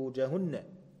فُرُوجَهُنَّ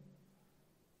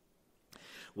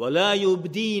وَلَا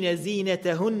يُبْدِينَ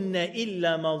زِينَتَهُنَّ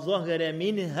إِلَّا مَا ظَهَرَ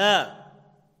مِنْهَا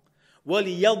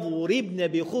وَلِيَضْرِبْنَ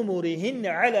بِخُمُرِهِنَّ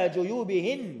عَلَى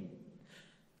جُيُوبِهِنَّ.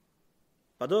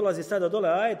 Pa dolazi sada dole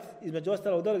ajet, između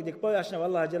ostalog dole gdje pojašnjava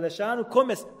Allah dželle šanu,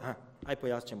 kome... Aj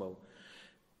pojasnimo ovo.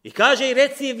 I kaže, i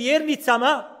reci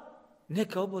vjernicama,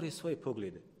 neka obore svoje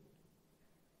poglede.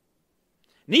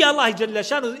 Nije Allah dželle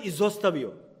šanu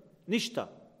izostavio. Ništa.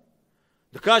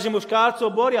 Da kaže muškarcu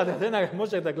obori, a da žena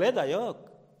može da gleda, jok.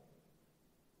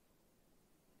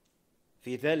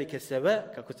 Fi zalike sava,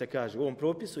 kako se kaže, u ovom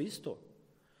propisu isto.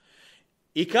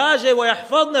 I kaže,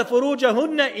 وَيَحْفَظْنَ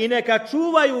فُرُوجَهُنَّ, i neka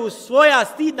čuvaju svoja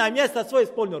stidna mjesta, svoje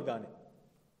spolne organe.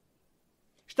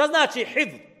 Šta znači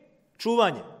hifz?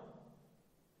 Čuvanje.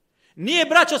 Nije,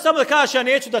 braćo, samo da kažeš ja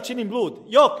neću da činim blud.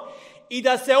 Jok. I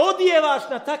da se odijevaš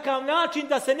na takav način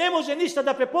da se ne može ništa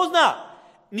da prepozna,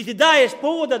 niti daješ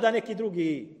povoda da neki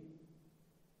drugi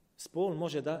spol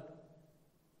može da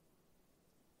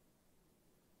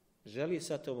želi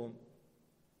sa tobom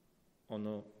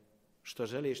ono što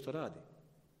želi i što radi.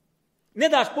 Ne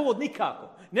daš povod nikako.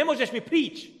 Ne možeš mi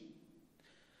prići.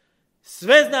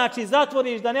 Sve znači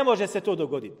zatvoriš da ne može se to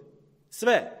dogoditi.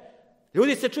 Sve.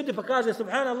 Ljudi se čudi pa kaže,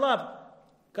 subhanallah,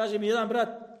 kaže mi jedan brat,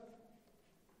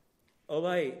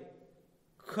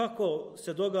 kako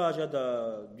se događa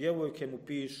da djevojke mu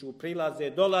pišu, prilaze,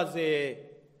 dolaze,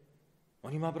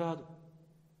 on ima bradu.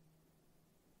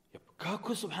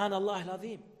 Kako, subhanallah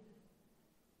ilazim?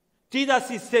 Ti da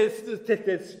si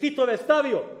te štitove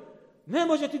stavio, ne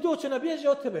može ti doći na bježe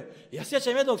od tebe. Ja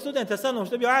sjećam jednog studenta sa mnom,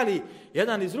 što je bio Ali,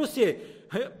 jedan iz Rusije,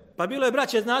 pa bilo je,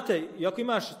 braće, znate, ako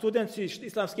imaš studenti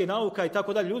islamskih nauka i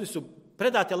tako dalje, ljudi su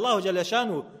predati Allahu dželle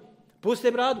šanu,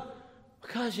 puste bradu.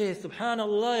 Kaže,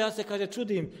 subhanallah, ja se, kaže,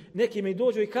 čudim, neki mi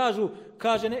dođu i kažu,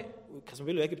 kaže, ne, kad smo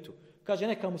bili u Egiptu, kaže,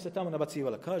 neka mu se tamo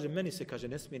nabacivala. Kaže, meni se, kaže,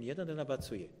 ne smije nijedan da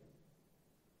nabacuje.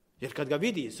 Jer kad ga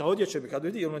vidi sa odjećom i kad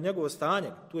vidi ono njegovo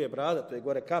stanje, tu je brada, tu je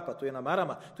gore kapa, tu je na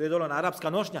marama, tu je dole na arapska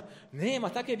nošnja, nema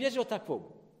takve bježe od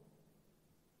takvog.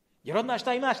 Jer odmah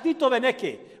šta imaš titove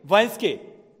neke, vanjske.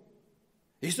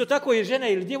 Isto tako je žena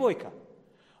ili djevojka.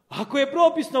 Ako je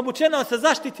propisno obučena, on se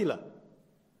zaštitila.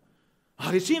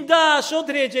 Ali čim daš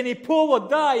određeni povod,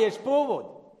 daješ povod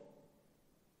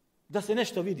da se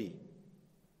nešto vidi.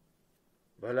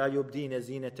 وَلَا يُبْدِينَ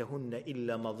زِينَتَهُنَّ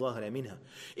إِلَّا مَا ظَهَرَ مِنْهَا.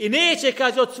 I neće,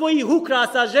 kaže, od svojih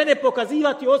ukrasa žene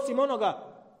pokazivati osim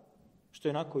onoga što je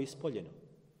onako ispoljeno.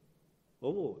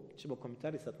 Ovo ćemo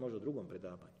komentarisati možda u drugom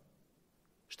predavanju.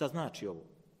 Šta znači ovo?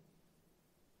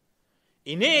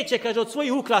 I neće, kaže, od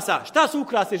svojih ukrasa. Šta su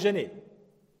ukrase žene?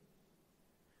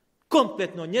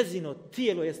 Kompletno njezino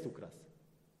tijelo jest ukras.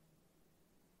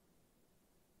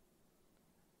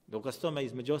 Dokaz tome,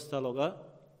 između ostaloga,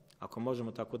 ako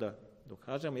možemo tako da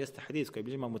dokažemo, jeste hadis koji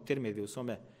bilježi imam u Tirmidhi u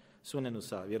svome sunenu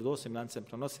sa vjerodostojnim lancem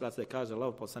prenosilaca, da kaže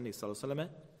Allahov poslanik sallallahu alejhi ve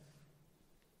selleme: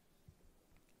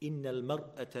 Innal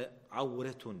mar'ata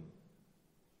awratun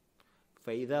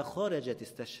fa idha kharajat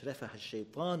istashrafaha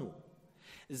ash-shaytanu.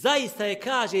 Zaista je,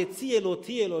 kaže, cijelo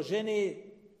tijelo žene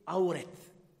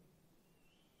auret.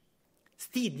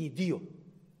 Stidni dio.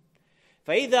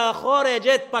 Fa idha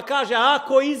kharajat, pa kaže,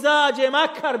 ako izađe,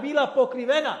 makar bila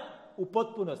pokrivena u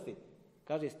potpunosti,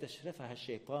 kaže, istashrafaha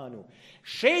ash-shaytanu.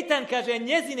 Šejtan, kaže,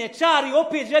 njezine čari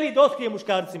opet želi da otkrije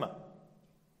muškarcima.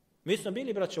 Mi smo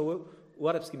bili, braćo, u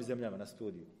arapskim zemljama na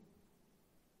studiju.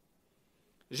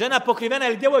 Žena pokrivena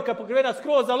ili djevojka pokrivena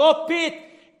skroz, ali opet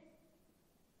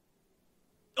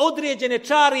određene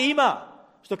čari ima.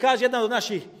 Što kaže jedan od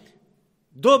naših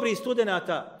dobrih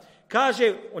studenata.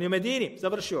 Kaže, on je u Medini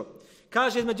završio,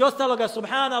 kaže, između ostaloga,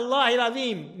 subhanallah il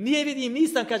azim, nije vidim,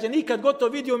 nisam, kaže, nikad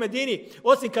gotovo vidio u Medini,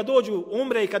 osim kad dođu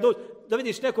umre i kad dođu, da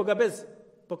vidiš nekoga bez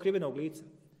pokrivenog lica.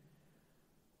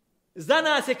 Za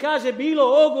nas je, kaže,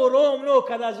 bilo ogromno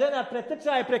kada žena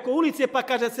pretrčaje preko ulice, pa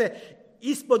kaže se,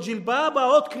 ispod džilbaba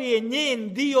otkrije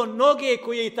njen dio noge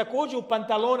koji je također u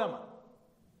pantalonama.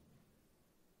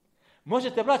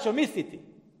 Možete, braćo, misliti.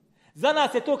 Za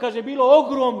nas je to, kaže, bilo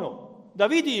ogromno. Da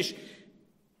vidiš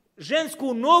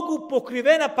žensku nogu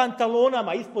pokrivena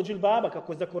pantalonama ispod džilbaba,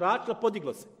 kako je zakoračila,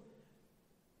 podiglo se.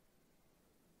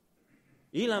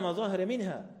 Ilama zahre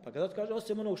minha. Pa kada kaže,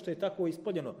 osim onog što je tako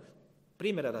ispoljeno,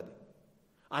 primjera radi.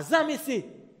 A zamisli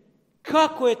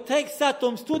kako je tek sa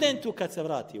tom studentu kad se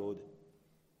vrati ovdje.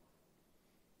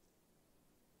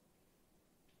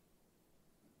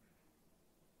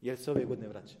 Jer se ove godine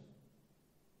vraća.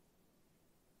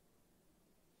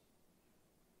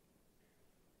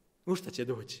 U šta će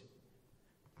doći?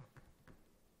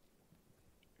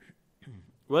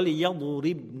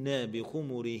 وَلِيَضْرِبْنَ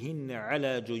بِخُمُرِهِنَّ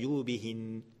عَلَى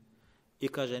جُيُوبِهِنَّ. I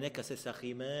kaže, neka se sa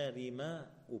himerima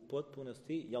u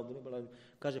potpunosti,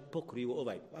 kaže, pokriju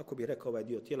ovaj, ako bi rekao ovaj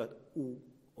dio tijela, u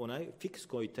onaj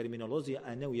fikskoj terminologiji,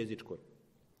 a ne u jezičkoj.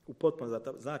 U potpunosti,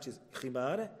 znači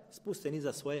himare spuste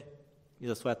niza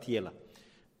svoja tijela,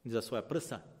 niza svoja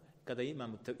prsa. Kada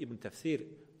imamo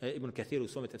Ibn Kathir u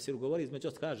svome tefsiru govori, između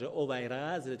ostalog kaže, ovaj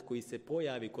razred koji se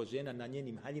pojavi kod žena na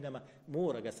njenim haljinama,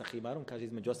 mora ga sa himarom, kaže,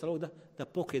 između ostalog, da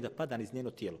pokrije, da pada niz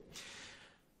njeno tijelo.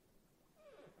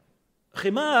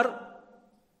 Himar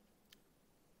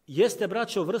jeste,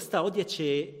 braćo, vrsta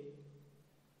odjeće.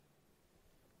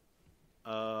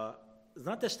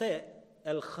 Znate šta je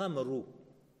el-hamru?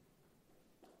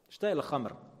 Šta je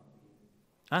el-hamr?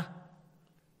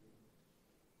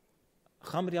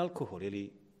 Hamr je alkohol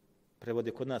ili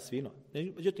prevode kod nas vino.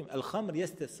 Međutim, el-hamr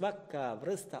jeste svaka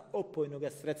vrsta opojnog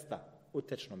sredstva u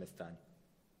tečnom stanju.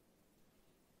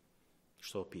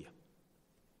 Što opija.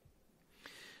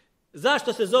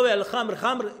 Zašto se zove el-hamr?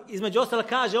 Hamr, između ostala,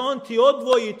 kaže, on ti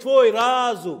odvoji tvoj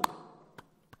razum.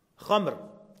 Hamr.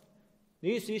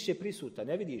 Nisi više prisutan,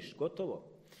 ne vidiš, gotovo.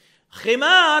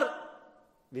 Himar,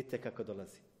 vidite kako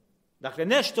dolazi. Dakle,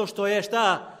 nešto što je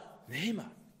šta? Nema.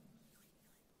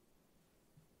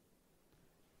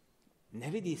 Ne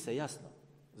vidi se jasno.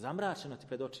 Zamračeno ti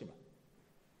pred očima.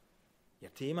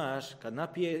 Jer ti imaš, kad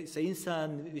napije se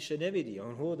insan, više ne vidi.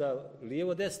 On hoda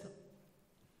lijevo desno.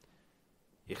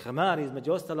 I himar,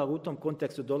 između ostalog, u tom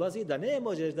kontekstu dolazi da ne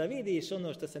možeš da vidiš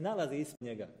ono što se nalazi ispod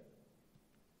njega.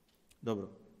 Dobro.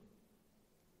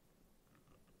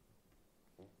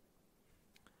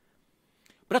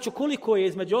 Braćo, koliko je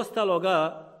između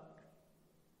ostaloga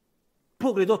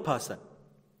pogled opasan.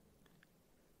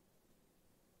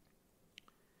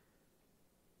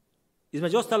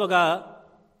 Između ostaloga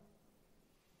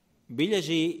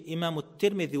bilježi imamo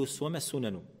Tirmidhi u svome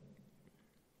sunenu.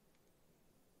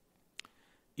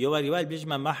 I ovaj rivaj bilježi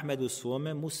imam Ahmed u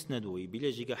svome musnedu i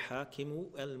bilježi ga Hakimu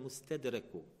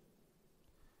el-Mustedreku.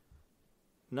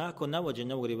 nakon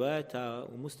navođenja ovog rivajeta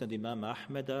u Musnadu imama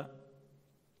Ahmeda,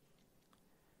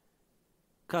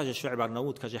 kaže Šu'b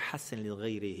Arnaut, kaže Hasan li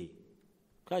gajrihi.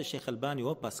 Kaže Šejh Albani u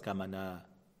opaskama na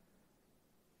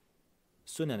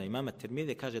Sunana imama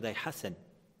Tirmidhi, kaže da je Hasan.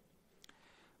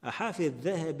 A Hafiz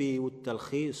Zahabi u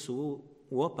Talhisu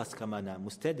u opaskama na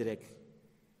Mustedrek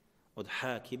od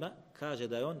Hakima kaže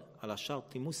da je on ala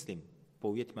šarti Muslim, po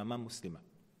uvjetima imama Muslima.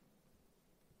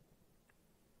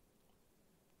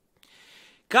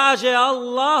 Kaže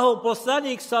Allahu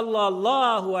poslanik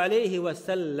sallallahu alejhi ve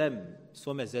sellem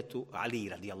svome zetu Ali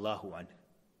radijallahu anhu.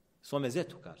 Svome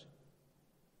zetu kaže.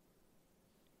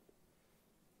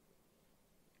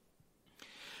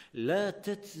 La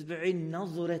tatbi'i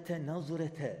nazrata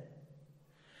nazrata.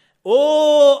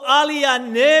 O Alija,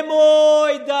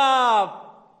 nemoj da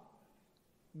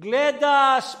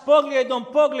gledaš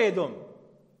pogledom.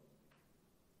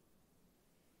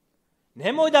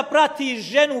 Nemoj da pratiš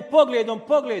ženu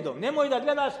pogledom. Nemoj da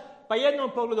gledaš pa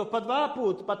jednom pogledom, pa 2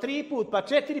 put, pa 3 put, pa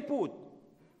 4 put.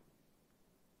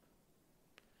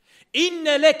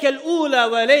 Inne lekel ula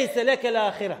wa lejse lekel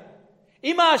ahira.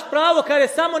 Imaš pravo kada je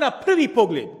samo na prvi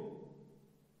pogled.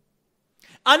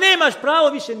 A nemaš pravo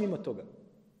više mimo toga.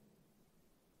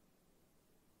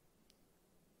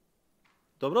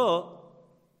 Dobro,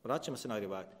 vraćamo se na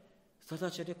rivajat. Sada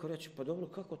će neko reći, pa dobro,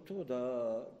 kako to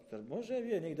da može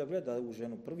vjernik da gleda u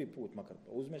ženu prvi put, makar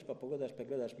pa uzmeš pa pogledaš, pa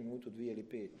gledaš minutu, 2 ili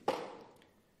 5.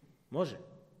 Može.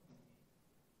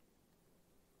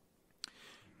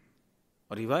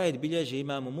 Rivajet bilježi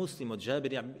imamu Muslim od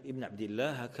Džabir ibn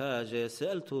Abdillaha, kaže,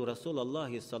 Sa'altu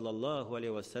Rasulallahi sallallahu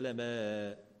alaihi wa sallam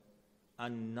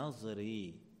an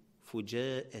nazri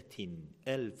fujaetin.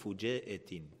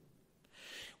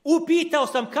 Upitao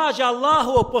sam, kaže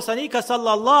Allahovog poslanika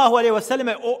sallallahu alejhi ve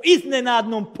selleme, o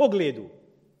iznenadnom pogledu.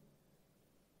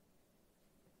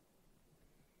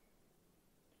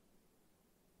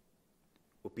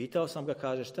 Upitao sam ga,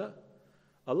 kaže šta?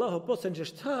 Allahov poslaniče,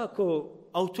 šta ako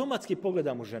automatski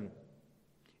pogledam u ženu?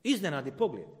 Iznenadni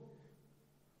pogled.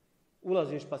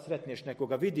 Ulaziš pa sretneš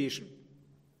nekoga, vidiš,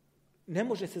 ne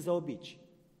može se zaobići.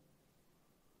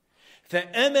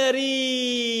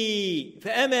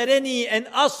 فَأَمَرَنِي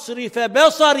أَنْ أَصْرِفَ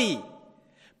بَصَرِي.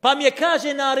 Pa mi je,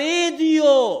 kaže,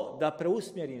 naredio da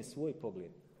preusmjerim svoj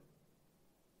pogled.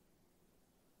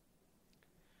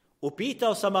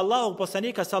 Upitao sam Allahog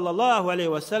poslanika sallallahu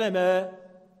alejhi ve selleme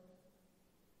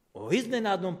o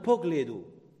iznenadnom pogledu,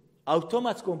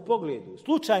 automatskom pogledu,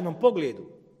 slučajnom pogledu.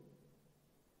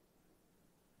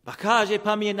 Pa kaže,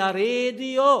 pa mi je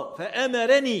naredio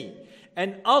فَأَمَرَنِي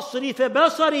أَنْ أَصْرِفَ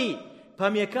بَصَرِي. Pa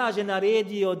mi je, kaže,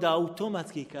 naredio da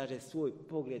automatski, kaže, svoj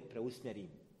pogled preusmjerim.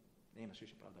 Nemaš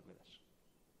više pravo da gledaš.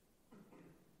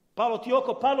 Palo ti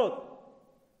oko, palo.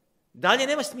 Dalje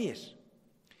nemaš smiješ.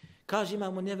 Kaže,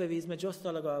 imamo Nevevi između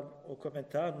ostaloga u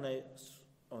komentaru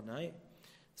onaj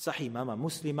Sahih imama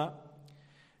Muslima.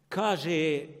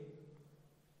 Kaže,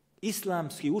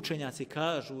 islamski učenjaci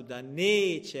kažu da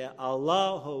neće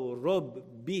Allahov rob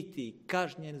biti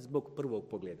kažnjen zbog prvog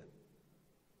pogleda.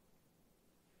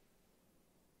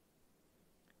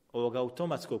 Ovog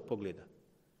automatskog pogleda,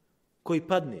 koji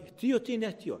padne, htio ti,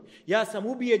 ne htio. Ja sam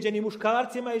ubijeđen i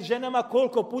muškarcima i ženama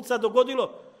koliko put se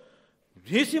dogodilo.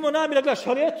 Nisi imao namjera da gledaš,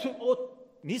 ali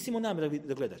nisi imao namjera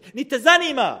da gledaš.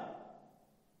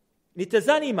 Ni te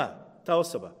zanima ta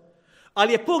osoba.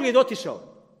 Ali je pogled otišao.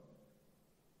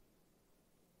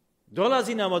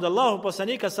 Dolazi nam od Allahov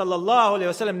poslanika sallallahu alejhi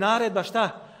ve sellem naredba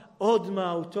šta?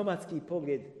 Odmah automatski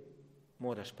pogled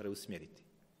moraš preusmjeriti.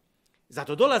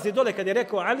 Zato dolazi dole kad je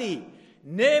rekao Ali,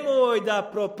 nemoj da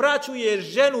propraćuješ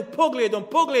ženu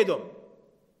pogledom.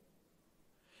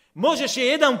 Možeš je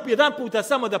jedan puta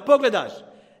samo da pogledaš.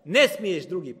 Ne smiješ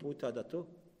drugi puta da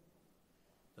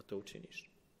to učiniš.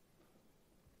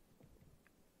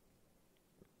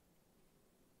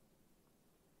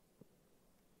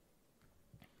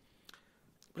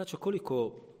 Braćo,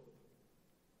 koliko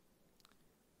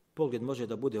pogled može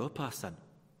da bude opasan?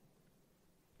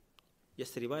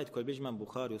 Jeste rivajet koji bilježi imam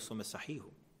Buhari u svome sahihu.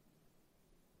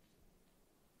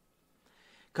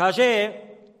 Kaže,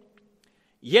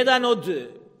 jedan od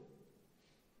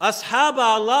ashaba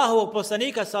Allahovog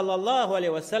poslanika sallallahu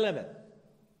alejhi ve selleme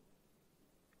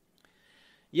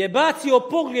je bacio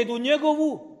pogled u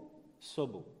njegovu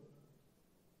sobu.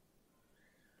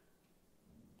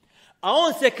 A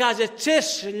on se, kaže,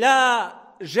 češlja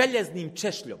željeznim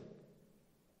češljom.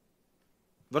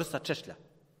 Vrsta češlja.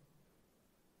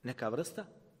 Neka vrsta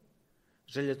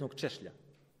željeznog češlja.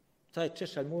 Taj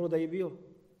češalj mora da je bio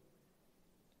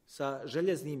sa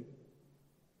željeznim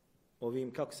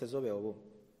ovim, kako se zove ovo,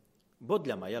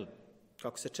 bodljama, jel?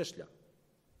 Kako se češlja.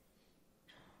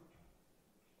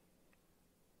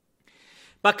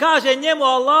 Pa kaže njemu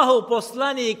Allahov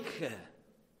poslanik: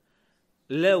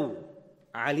 Leu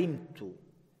alimtu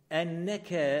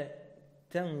enneke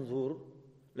tenzur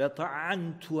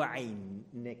lata'antu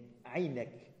ajnek.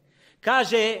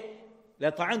 Kaže,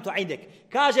 lata'antu ajnek.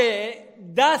 Kaže,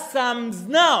 da sam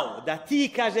znao da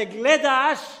ti, kaže,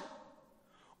 gledaš,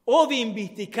 ovim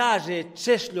bi ti, kaže,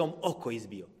 češljom oko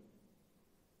izbio.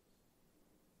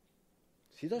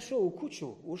 Si došao u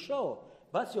kuću, ušao,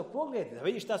 bacio pogled, da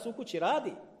vidiš šta se u kući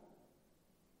radi.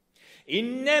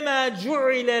 Innema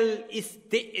ju'ilal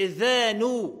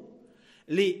istizanu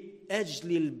li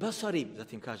ajlil basari.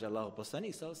 Zatim kaže Allahu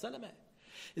poslanik sallallahu alejhi ve selleme: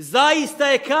 zaista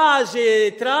je,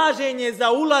 kaže, traženje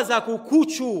za ulazak u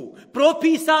kuću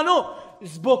propisano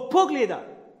zbog pogleda.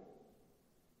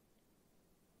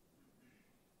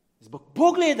 Zbog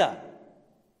pogleda.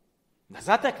 Da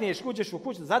zatekneš, uđeš u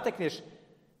kuću, da zatekneš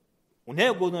u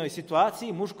neugodnoj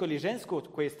situaciji muško ili žensko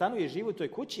koje stanuje živi u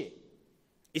toj kući.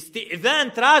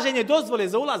 Istizan, traženje dozvole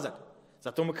za ulazak.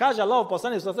 Zato mu kaže Allahov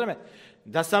poslanik sallallahu alejhi ve selleme: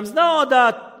 da sam znao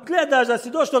da gledaš, da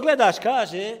si došao gledaš,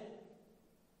 kaže,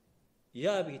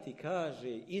 ja bih ti, kaže,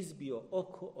 izbio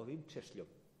oko ovim češljom.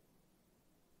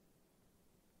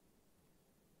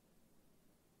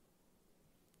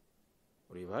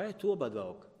 U rivajetu oba dva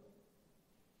oka.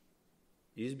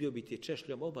 Izbio bi ti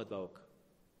češljom oba dva oka.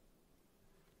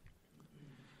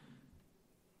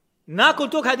 Nakon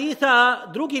tog haditha,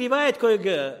 drugi rivajet kojeg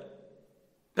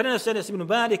prenosi Enes ibn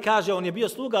Malik, kaže, on je bio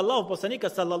sluga Allahov poslanika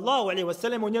sallallahu alejhi ve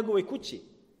sellem u njegovoj kući.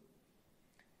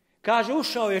 Kaže,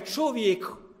 ušao je čovjek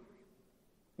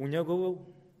u njegovu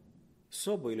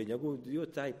sobu ili njegov dio,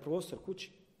 taj prostor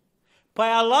kući. Pa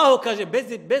je Allah, kaže,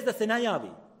 bez da se najavi,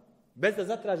 bez da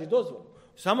zatraži dozvolu,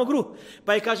 samo gruh.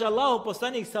 Pa je, kaže, Allahov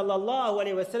poslanik sallallahu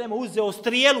alejhi ve sellem uzeo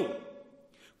strijelu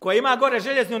koja ima gore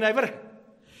željezni onaj vrh.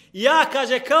 Ja,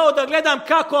 kaže, kao da gledam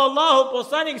kako Allahov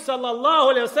poslanik sallallahu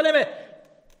alejhi ve selleme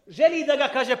želi da ga,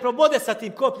 kaže, probode sa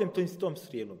tim kopljem, tom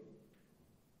strijelom.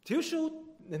 Ti ušao,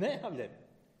 ne javljaj.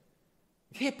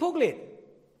 Gdje je pogled?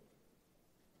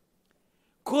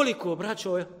 Koliko,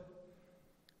 braćo,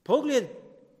 pogled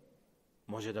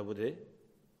može da bude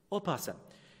opasan.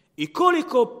 I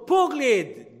koliko pogled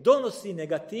donosi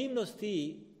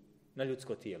negativnosti na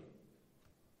ljudsko tijelo.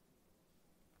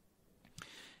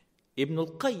 Ibn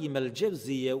al-Qayyim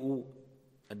al-Jawziyya u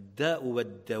Da'u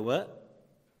wad-Dawa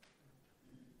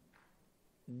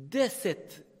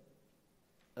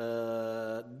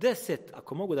 10,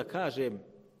 ako mogu da kažem,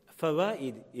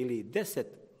 favaid ili 10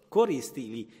 koristi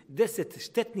ili 10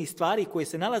 štetnih stvari koje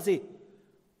se nalaze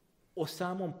o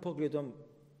samom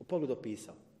pogledu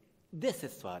pisao. 10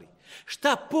 stvari.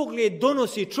 Šta pogled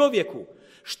donosi čovjeku?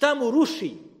 Šta mu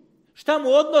ruši? Šta mu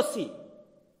odnosi?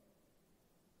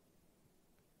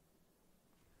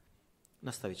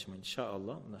 Nastavit ćemo, inša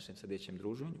Allah, u našem sljedećem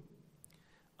druženju.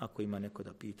 Ako ima neko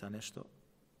da pita nešto,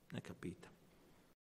 neka pita.